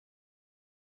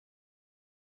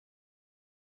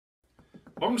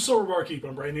Welcome to Sober Barkeep.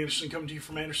 I'm Brandon Anderson, coming to you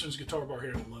from Anderson's Guitar Bar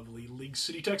here in lovely League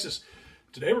City, Texas.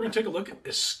 Today we're going to take a look at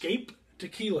Escape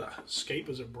Tequila. Escape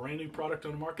is a brand new product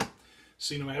on the market.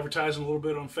 Seen them advertising a little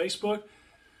bit on Facebook.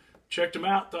 Checked them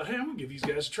out. Thought, hey, I'm going to give these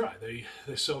guys a try. They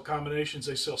sell combinations.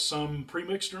 They sell some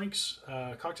pre-mixed drinks,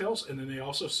 cocktails, and then they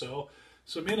also sell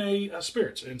some NA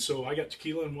spirits. And so I got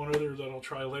tequila and one other that I'll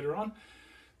try later on.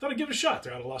 Thought I'd give it a shot.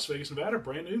 They're out of Las Vegas, Nevada,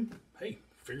 brand new. Hey,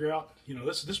 figure out,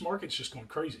 this market's just going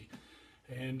crazy.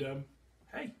 And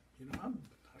hey, I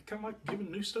kind of like giving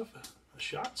new stuff a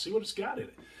shot, see what it's got in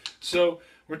it. So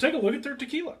we're going to take a look at their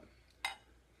tequila.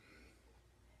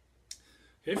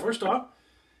 Okay, first off,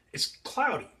 it's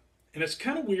cloudy, and it's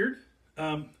kind of weird.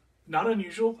 Not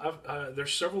unusual.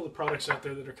 There's several of the products out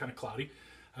there that are kind of cloudy,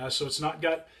 so it's not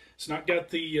got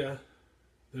the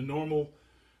normal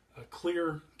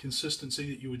clear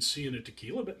consistency that you would see in a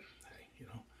tequila. But hey,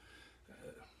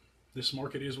 this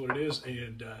market is what it is,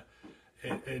 and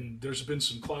there's been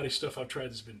some cloudy stuff I've tried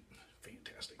that's been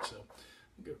fantastic. So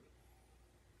good.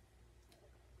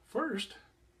 First,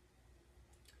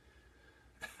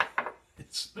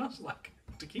 it smells like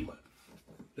tequila.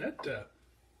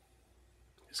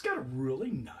 It's got a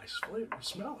really nice flavor,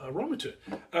 aroma to it.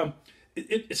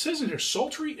 It says in here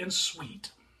sultry and sweet.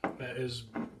 That is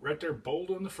right there, bold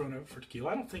on the front of it for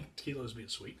tequila. I don't think tequila is being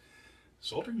sweet.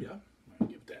 Sultry, yeah, I'll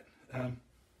give it that. Man,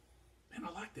 I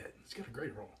like that. It's got a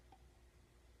great aroma.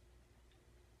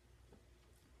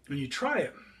 When you try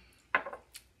it,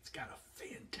 it's got a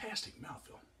fantastic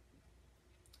mouthfeel.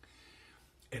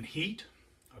 And heat,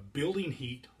 a building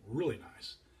heat, really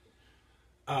nice.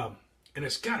 And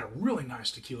it's got a really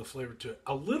nice tequila flavor to it.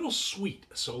 A little sweet,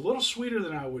 so a little sweeter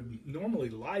than I would normally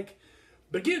like.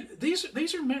 But again,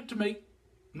 these are meant to make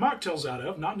mocktails out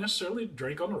of, not necessarily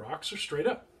drink on the rocks or straight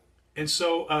up. And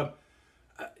so, I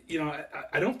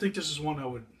don't think this is one I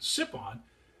would sip on.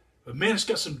 But man, it's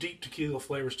got some deep tequila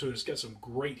flavors to it. It's got some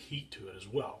great heat to it as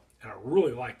well, and I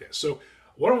really like that. So,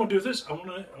 what I want to do with this,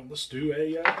 let's do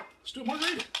a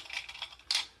margarita.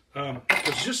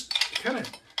 Because just kind of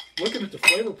looking at the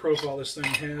flavor profile this thing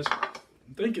has,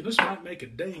 I'm thinking this might make a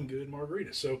dang good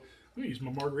margarita. So, I'm going to use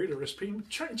my margarita recipe and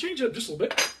change it up just a little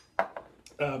bit.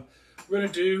 We're going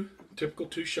to do typical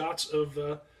 2 shots of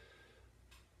the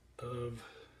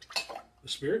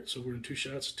spirit. So, we're doing 2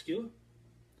 shots of tequila.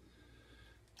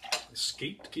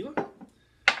 Escape Tequila.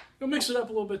 Gonna mix it up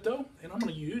a little bit though, and I'm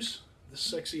gonna use the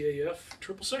Sexy AF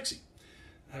Triple Sexy.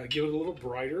 Give it a little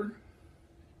brighter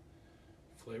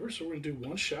flavor, so we're gonna do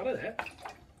 1 shot of that.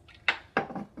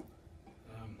 As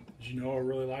you know, I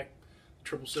really like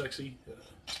Triple Sexy.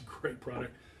 It's a great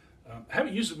product. I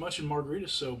haven't used it much in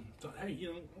margaritas, so I thought, hey,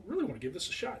 I really want to give this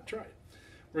a shot and try it.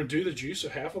 We're gonna do the juice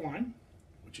of half a lime,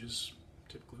 which is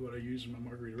typically what I use in my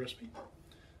margarita recipe.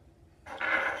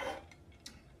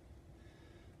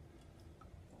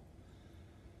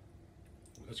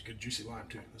 That's a good juicy lime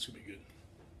too. That's gonna be good,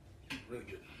 really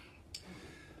good.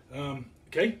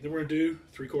 Okay, then we're gonna do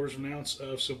 3/4 of an ounce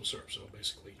of simple syrup. So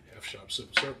basically, half shot of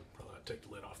simple syrup. Probably I'd take the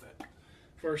lid off that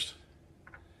first.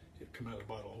 It'd come out of the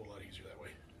bottle a whole lot easier that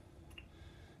way.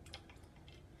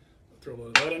 I'll throw a little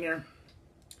of that in there.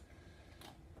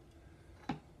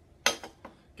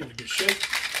 Give it a good shake.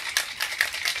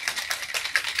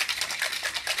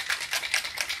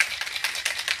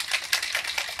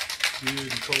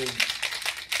 Good and cold.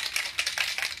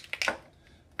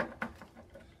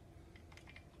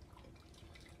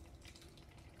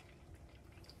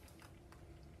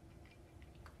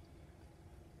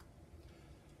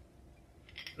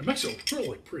 It makes a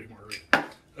really pretty margarita.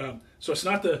 So it's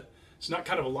not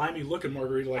kind of a limey looking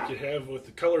margarita like you have with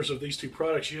the colors of these 2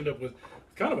 products. You end up with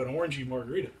kind of an orangey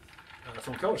margarita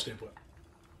from a color standpoint.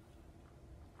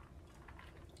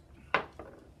 But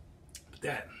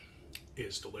that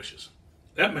is delicious.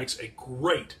 That makes a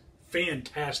great,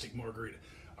 fantastic margarita.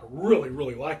 I really,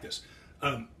 really like this.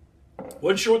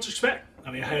 Wasn't sure what to expect.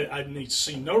 I mean, I'd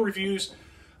seen no reviews.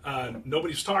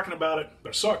 Nobody's talking about it, but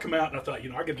I saw it come out, and I thought, I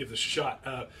got to give this a shot.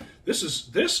 This is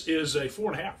a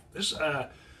 4.5.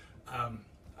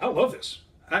 I love this.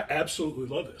 I absolutely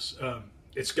love this.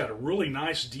 It's got a really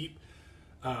nice, deep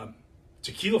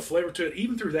tequila flavor to it.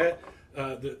 Even through that,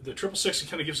 the Triple Sexy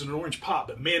kind of gives it an orange pop,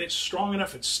 but man, it's strong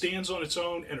enough. It stands on its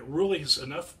own, and it really is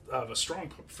enough of a strong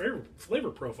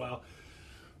flavor profile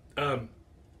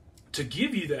to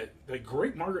give you that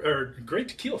great great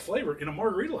tequila flavor in a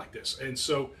margarita like this. And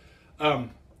so,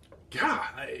 I'm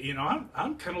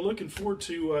kind of looking forward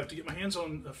to get my hands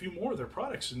on a few more of their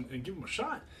products and give them a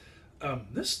shot.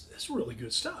 This is really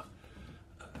good stuff.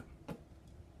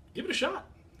 Give it a shot.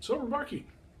 Sober Barkeep.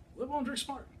 Live on, drink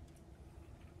smart.